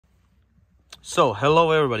So,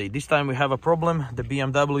 hello everybody. This time we have a problem. The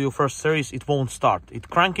BMW first series, it won't start. It's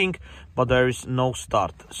cranking, but there is no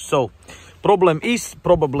start. So, problem is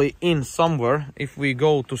probably in somewhere. If we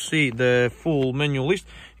go to see the full menu list,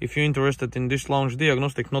 if you're interested in this launch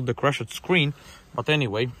diagnostic, not the crashed screen. But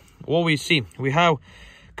anyway, what we see, we have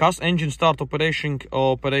CAS engine start operation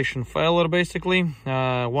failure basically.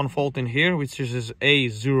 One fault in here, which is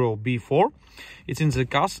A0B4. It's in the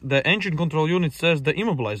CAS. The engine control unit says the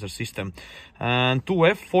immobilizer system, and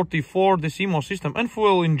 2F44 this Immo system and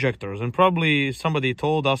fuel injectors. And probably somebody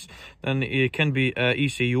told us then it can be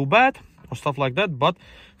ECU bad or stuff like that. But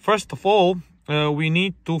first of all, we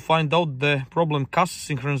need to find out the problem CAS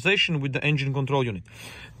synchronization with the engine control unit.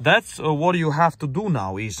 That's what you have to do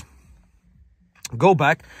now is go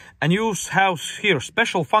back and you have here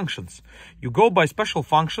special functions. You go by special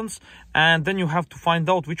functions and then you have to find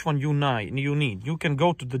out which one you need. You can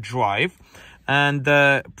go to the drive and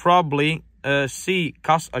probably see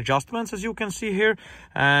CAS adjustments, as you can see here,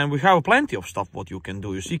 and we have plenty of stuff what you can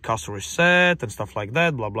do. You see CAS reset and stuff like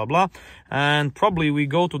that, blah blah blah. And probably we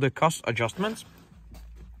go to the CAS adjustments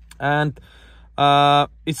and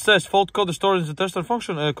it says fault code stored in the tester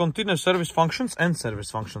function, continuous service functions and service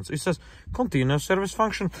functions. It says continuous service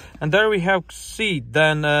function, and there we have see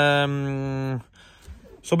then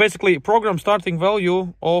so basically program starting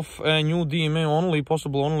value of a new DMA only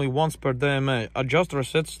possible only once per DMA. Adjust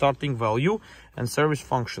reset starting value and service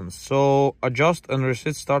functions. So adjust and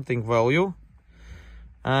reset starting value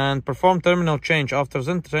and perform terminal change after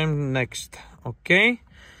then term next. Okay.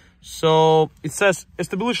 So it says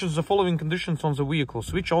establish the following conditions on the vehicle.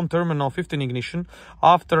 Switch on terminal 15 ignition.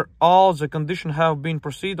 After all the conditions have been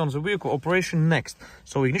proceed on the vehicle operation next.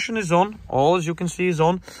 So ignition is on, all as you can see is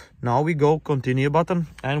on. Now we go continue button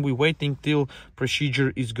and we waiting till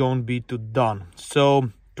procedure is going to be done.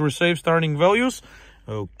 So to receive starting values.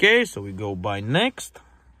 Okay, so we go by next.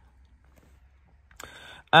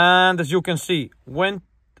 And as you can see, wait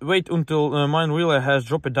until main relay has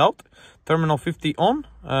dropped out. Terminal 50 on,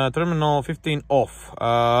 terminal 15 off.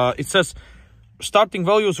 It says starting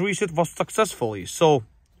values reset was successfully. So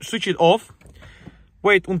switch it off.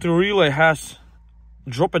 Wait until relay has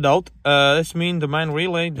dropped out. This means the main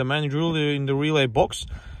relay in the relay box.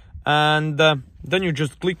 And then you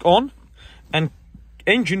just click on and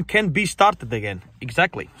engine can be started again.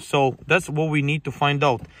 Exactly. So that's what we need to find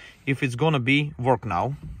out if it's gonna be work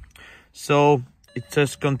now. So it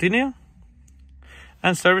says continue.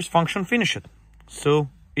 And service function finish it. So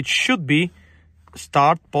it should be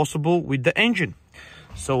start possible with the engine.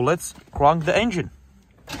 So let's crank the engine.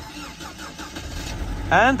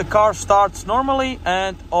 And the car starts normally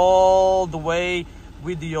and all the way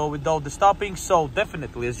video without the stopping. So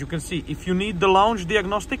definitely, as you can see, if you need the launch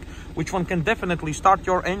diagnostic, which one can definitely start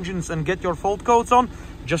your engines and get your fault codes on,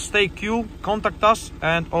 just stay queue, contact us,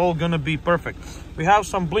 and all gonna be perfect. We have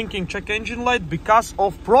some blinking check engine light because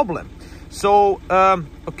of problem. So,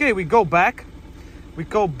 okay, we go back,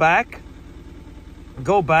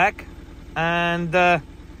 and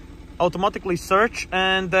automatically search,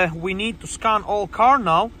 and we need to scan all car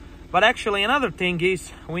now. But actually another thing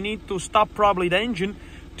is we need to stop probably the engine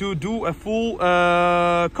to do a full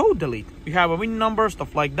code delete. We have a VIN number,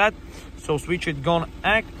 stuff like that. So switch it gonna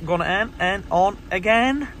end and on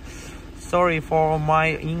again. Sorry for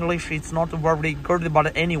my English, it's not very good,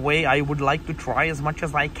 but anyway, I would like to try as much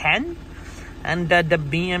as I can. And the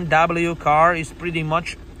BMW car is pretty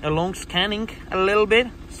much along scanning a little bit.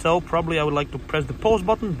 So probably I would like to press the pause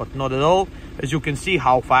button, but not at all. As you can see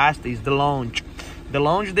how fast is the launch. The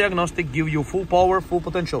launch diagnostic give you full power, full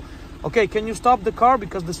potential. Okay, can you stop the car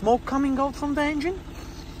because the smoke coming out from the engine?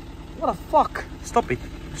 What the fuck? Stop it.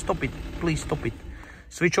 Stop it. Please stop it.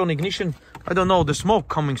 Switch on ignition. I don't know, the smoke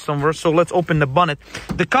coming somewhere, so let's open the bonnet.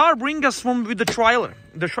 The car brings us from with the trailer.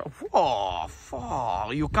 Oh,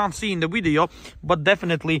 fuck. You can't see in the video, but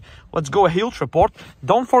definitely let's go a health report.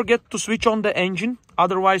 Don't forget to switch on the engine,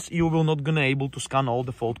 otherwise you will not gonna able to scan all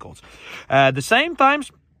the fault codes. At the same time,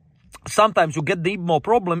 sometimes you get the more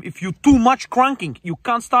problem if you too much cranking. You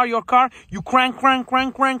can't start your car, you crank,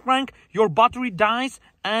 your battery dies,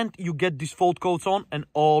 and you get these fault codes on, and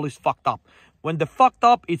all is fucked up. When the fucked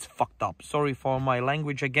up, it's fucked up. Sorry for my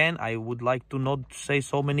language again. I would like to not say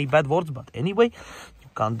so many bad words, but anyway, you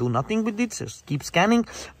can't do nothing with it. Just keep scanning.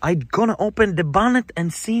 I'm gonna open the bonnet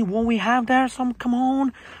and see what we have there. Come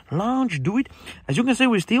on, launch, do it. As you can see,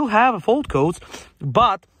 we still have fault codes,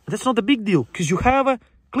 but that's not a big deal because you have a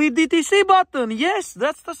clear DTC button. Yes,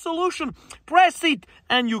 that's the solution. Press it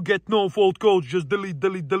and you get no fault codes. Just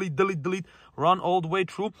delete. Run all the way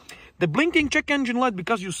through. The blinking check engine light,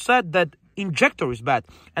 because you said that injector is bad.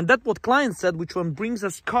 And that's what client said, which one brings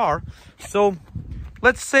us car. So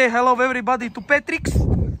let's say hello everybody to Patrick's.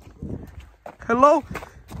 Hello.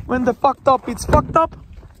 When the fucked up, it's fucked up.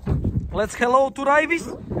 Let's hello to Raivis.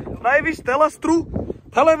 Raivis, tell us true.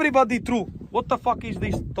 Tell everybody true. What the fuck is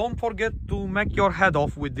this? Don't forget to make your head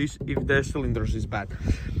off with this if the cylinders is bad.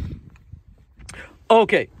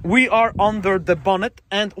 Okay, we are under the bonnet,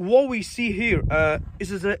 and what we see here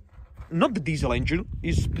is not the diesel engine,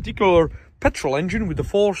 is particular petrol engine with the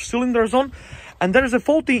 4 cylinders on, and there is a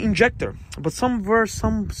faulty injector, but somewhere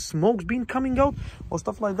some smoke's been coming out or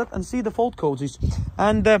stuff like that. And see the fault codes is,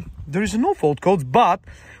 and there is no fault codes, but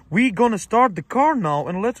we're gonna start the car now.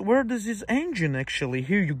 And where does this engine actually?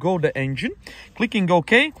 Here you go, the engine, clicking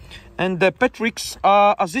OK, and Patrick's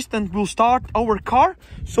assistant will start our car.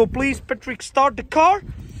 So please, Patrick, start the car,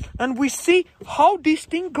 and we see how this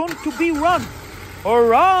thing going to be run. All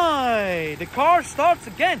right, the car starts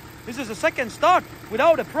again. This is the second start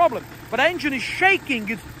without a problem, but the engine is shaking,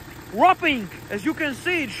 it's rocking, as you can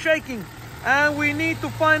see, it's shaking, and we need to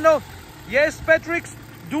find out. Yes, Patrick,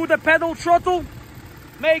 do the pedal throttle,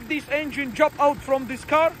 make this engine jump out from this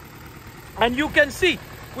car, and you can see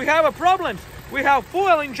we have a problem. We have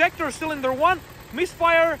fuel injector cylinder 1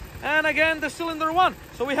 misfire, and again the cylinder 1,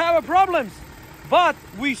 so we have a problem, but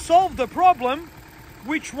we solved the problem.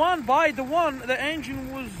 Which one? By the one the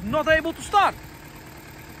engine was not able to start.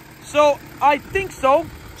 So I think so.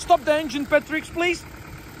 Stop the engine, Patrick, please.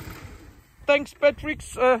 Thanks, Patrick,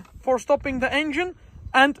 for stopping the engine.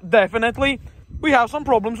 And definitely we have some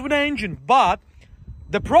problems with the engine, but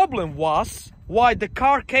the problem was why the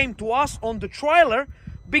car came to us on the trailer,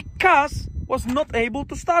 because was not able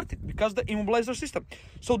to start it, because the immobilizer system.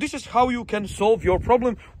 So this is how you can solve your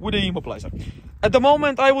problem with the immobilizer. At the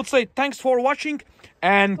moment, I would say thanks for watching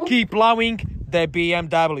and keep loving the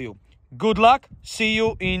BMW. Good luck. See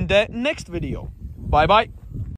you in the next video. Bye bye.